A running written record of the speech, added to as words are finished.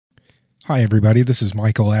Hi, everybody. This is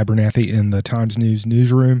Michael Abernathy in the Times News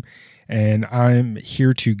newsroom, and I'm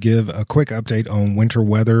here to give a quick update on winter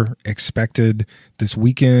weather expected this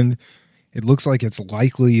weekend. It looks like it's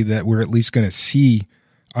likely that we're at least going to see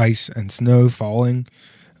ice and snow falling.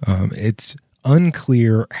 It's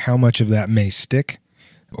unclear how much of that may stick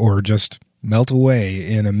or just melt away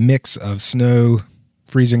in a mix of snow,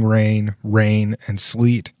 freezing rain, and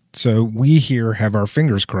sleet. So we here have our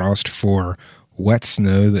fingers crossed for wet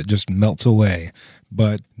snow that just melts away,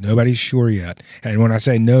 but nobody's sure yet. And when I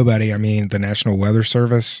say nobody, I mean the National Weather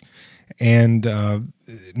Service and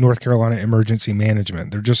North Carolina Emergency Management.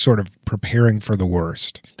 They're just sort of preparing for the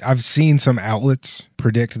worst. I've seen some outlets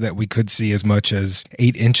predict that we could see as much as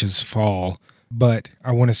 8 inches fall, but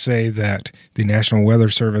I want to say that the National Weather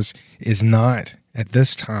Service is not, at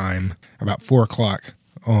this time, about 4 o'clock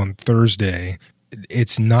on Thursday,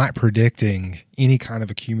 it's not predicting any kind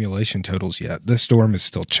of accumulation totals yet. This storm is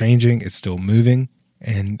still changing, it's still moving,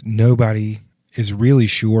 and nobody is really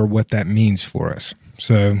sure what that means for us.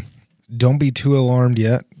 So don't be too alarmed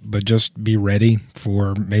yet, but just be ready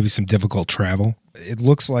for maybe some difficult travel. It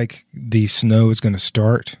looks like the snow is going to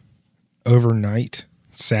start overnight,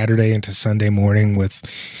 Saturday into Sunday morning, with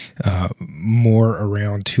more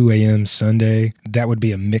around 2 a.m. Sunday. That would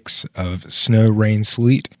be a mix of snow, rain,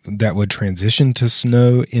 sleet. That would transition to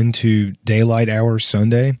snow into daylight hours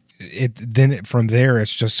Sunday. From there,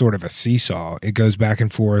 it's just sort of a seesaw. It goes back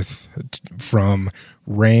and forth from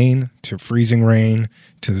rain to freezing rain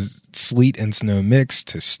to sleet and snow mix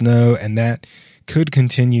to snow, and that could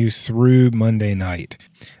continue through Monday night.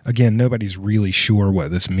 Again, nobody's really sure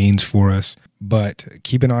what this means for us, but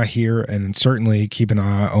keep an eye here, and certainly keep an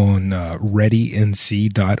eye on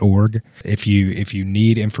readync.org. If you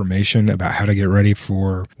need information about how to get ready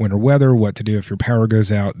for winter weather, what to do if your power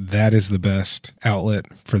goes out, that is the best outlet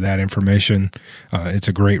for that information. It's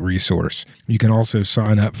a great resource. You can also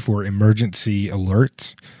sign up for emergency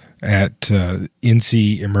alerts at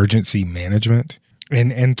NC Emergency Management,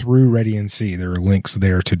 and through Ready NC. There are links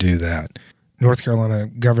there to do that. North Carolina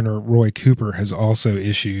Governor Roy Cooper has also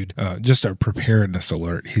issued just a preparedness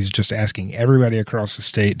alert. He's just asking everybody across the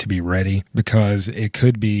state to be ready, because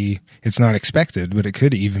it's not expected, but it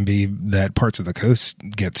could even be that parts of the coast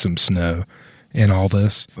get some snow in all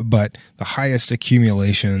this. But the highest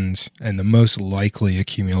accumulations and the most likely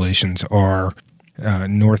accumulations are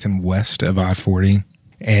north and west of I-40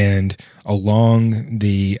 and along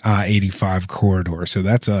the I-85 corridor. So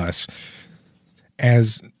that's us.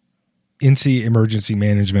 As NC Emergency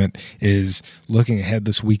Management is looking ahead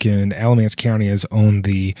this weekend, Alamance County is on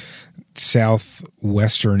the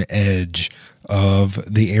southwestern edge of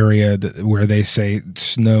the area where they say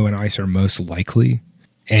snow and ice are most likely,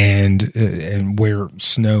 and where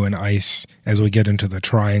snow and ice, as we get into the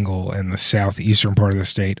triangle and the southeastern part of the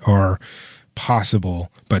state, are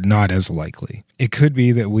possible, but not as likely. It could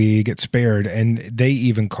be that we get spared, and they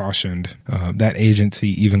even cautioned, that agency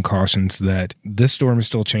even cautions that this storm is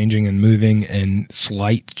still changing and moving, and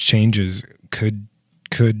slight changes could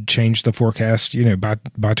change the forecast,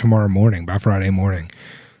 by tomorrow morning, by Friday morning.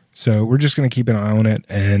 So we're just going to keep an eye on it,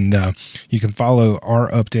 and you can follow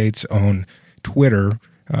our updates on Twitter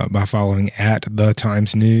by following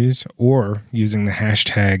 @TheTimesNews or using the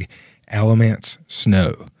hashtag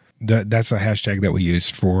 #AlamanceSnow. That's the hashtag that we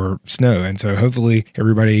use for snow. And so hopefully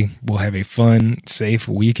everybody will have a fun, safe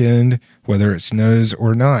weekend, whether it snows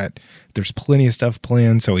or not. There's plenty of stuff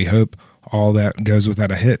planned, so we hope all that goes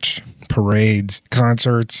without a hitch. Parades,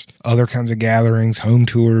 concerts, other kinds of gatherings, home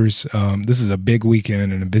tours. This is a big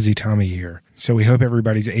weekend and a busy time of year. So we hope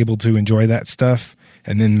everybody's able to enjoy that stuff.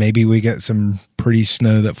 And then maybe we get some pretty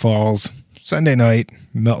snow that falls Sunday night,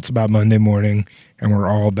 melts by Monday morning, and we're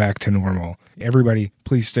all back to normal. Everybody,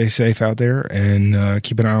 please stay safe out there, and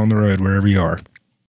keep an eye on the road wherever you are.